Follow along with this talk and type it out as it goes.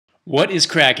What is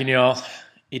cracking, y'all?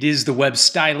 It is the web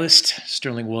stylist,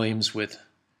 Sterling Williams with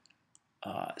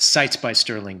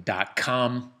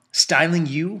sitesbysterling.com, styling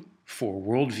you for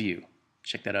worldview.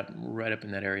 Check that out right up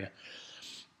in that area.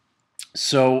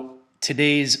 So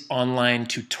today's online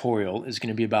tutorial is going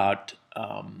to be about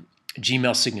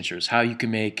Gmail signatures, how you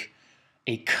can make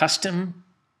a custom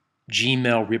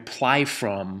Gmail reply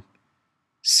from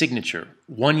signature.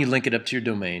 One, you link it up to your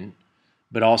domain,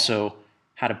 but also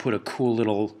how to put a cool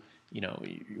little, your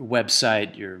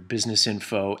website, your business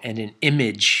info, and an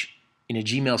image in a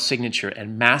Gmail signature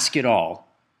and mask it all,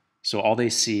 so all they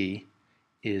see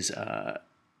is,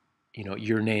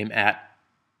 your name at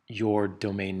your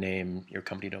domain name, your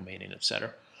company domain name,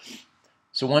 etc.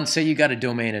 So once, say you got a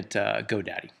domain at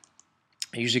GoDaddy.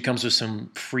 It usually comes with some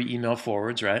free email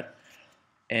forwards, right?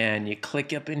 And you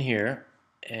click up in here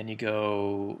and you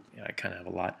go, I kind of have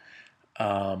a lot,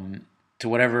 to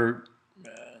whatever,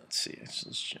 let's see,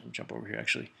 let's jump over here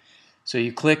actually. So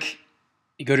you click,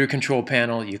 you go to your control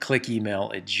panel, you click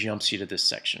email, it jumps you to this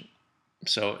section.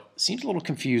 So it seems a little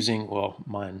confusing, well,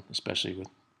 mine especially with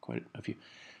quite a few.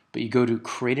 But you go to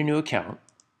create a new account,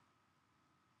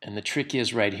 and the trick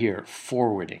is right here,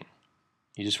 forwarding.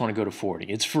 You just want to go to forwarding.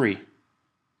 It's free.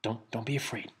 Don't be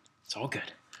afraid. It's all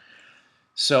good.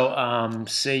 So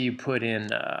say you put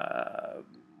in,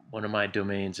 one of my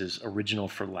domains is original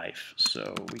for life.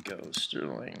 So we go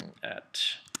Sterling at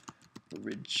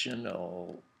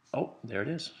original. Oh, there it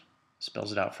is.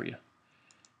 Spells it out for you.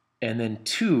 And then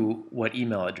to what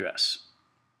email address.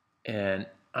 And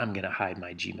I'm going to hide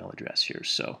my Gmail address here.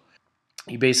 So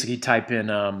you basically type in,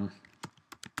 there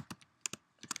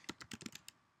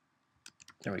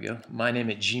we go, my name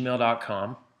at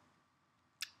gmail.com.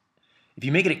 If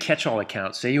you make it a catch-all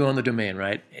account, say you own the domain,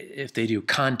 right? If they do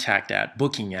contact at,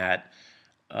 booking at,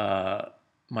 my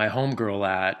homegirl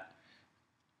at,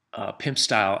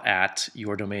 pimpstyle at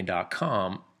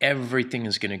yourdomain.com, everything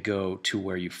is going to go to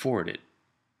where you forward it,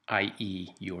 i.e.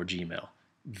 your Gmail.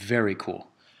 Very cool.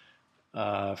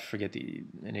 Forget the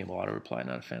enable auto reply,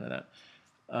 not a fan of that.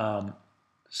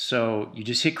 So you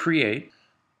just hit create,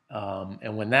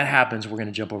 and when that happens, we're going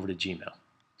to jump over to Gmail.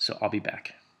 So I'll be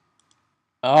back.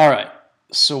 All right.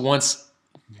 So once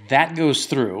that goes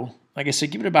through, like I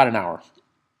said, give it about an hour,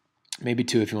 maybe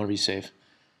two if you want to be safe.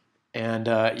 And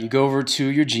you go over to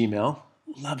your Gmail.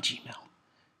 Love Gmail.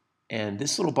 And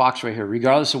this little box right here,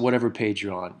 regardless of whatever page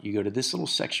you're on, you go to this little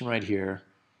section right here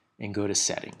and go to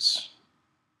settings.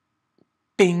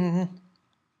 Bing.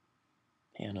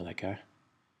 Hey, I know that guy.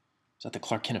 Is that the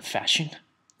Clark Kent of fashion?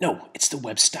 No, it's the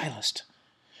web stylist.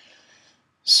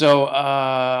 So,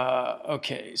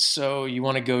 okay, so you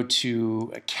want to go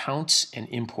to accounts and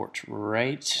import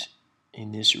right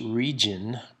in this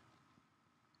region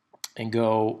and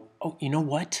go, oh, you know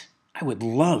what? I would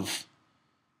love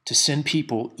to send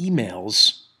people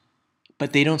emails,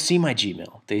 but they don't see my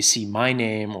Gmail. They see my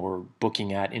name or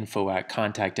booking at, info at,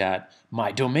 contact at,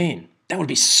 my domain. That would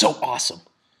be so awesome.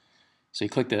 So you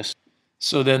click this.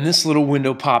 So then this little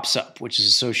window pops up, which is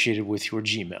associated with your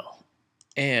Gmail.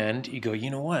 And you go, you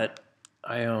know what?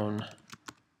 I own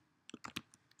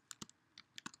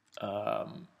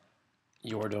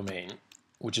your domain,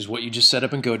 which is what you just set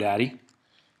up in GoDaddy.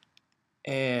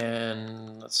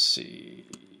 And let's see.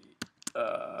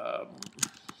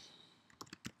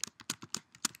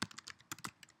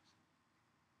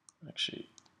 Actually,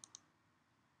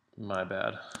 my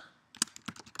bad.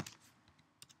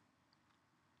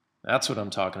 That's what I'm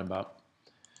talking about.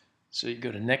 So you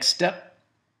go to next step.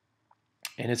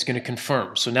 And it's going to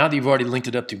confirm. So now that you've already linked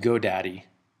it up to GoDaddy,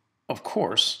 of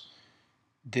course,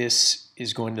 this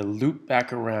is going to loop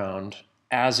back around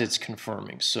as it's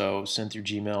confirming. So send through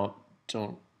Gmail.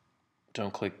 Don't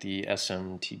click the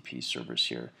SMTP servers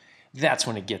here. That's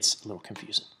when it gets a little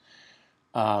confusing.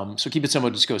 So keep it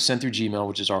simple. Just go send through Gmail,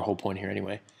 which is our whole point here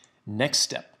anyway. Next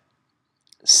step,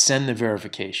 send the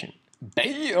verification.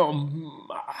 Bam!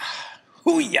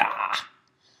 Hoo-yah!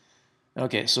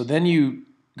 Okay, so then you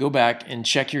go back and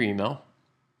check your email,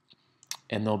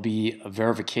 and there'll be a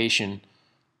verification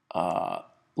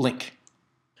link.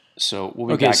 So we'll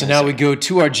be back. Okay, so now we go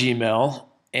to our Gmail,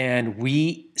 and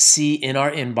we see in our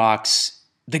inbox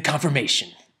the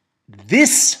confirmation.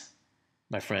 This,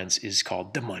 my friends, is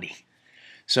called the money.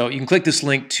 So you can click this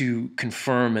link to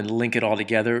confirm and link it all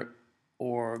together,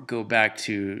 or go back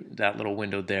to that little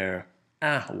window there.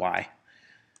 Why?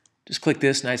 Just click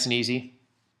this, nice and easy.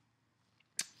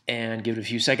 And give it a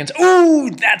few seconds. Oh,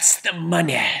 that's the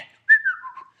money.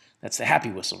 That's the happy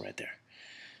whistle right there.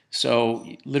 So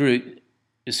literally,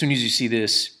 as soon as you see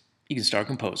this, you can start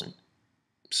composing.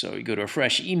 So you go to a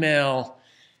fresh email,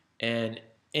 and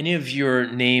any of your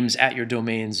names at your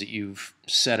domains that you've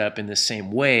set up in the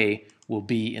same way will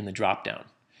be in the dropdown.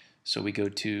 So we go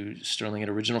to Sterling at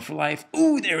Original for Life.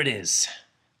 Ooh, there it is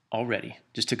already.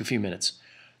 Just took a few minutes.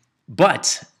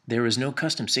 But there is no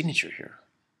custom signature here.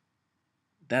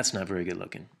 That's not very good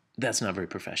looking. That's not very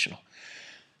professional.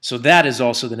 So that is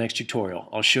also the next tutorial.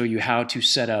 I'll show you how to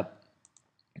set up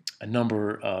a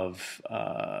number of,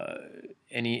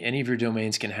 any of your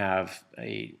domains can have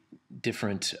a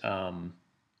different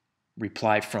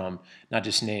reply from, not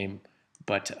just name,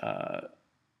 but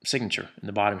signature in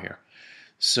the bottom here.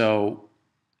 So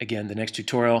again, the next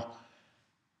tutorial,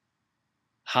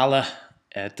 holla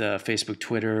at Facebook,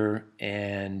 Twitter,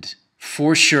 and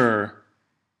for sure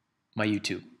my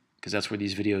YouTube, because that's where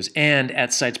these videos, and at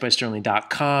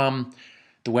sitesbysterling.com.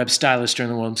 The web stylist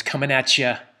Sterling Williams coming at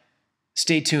you.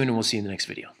 Stay tuned and we'll see you in the next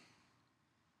video.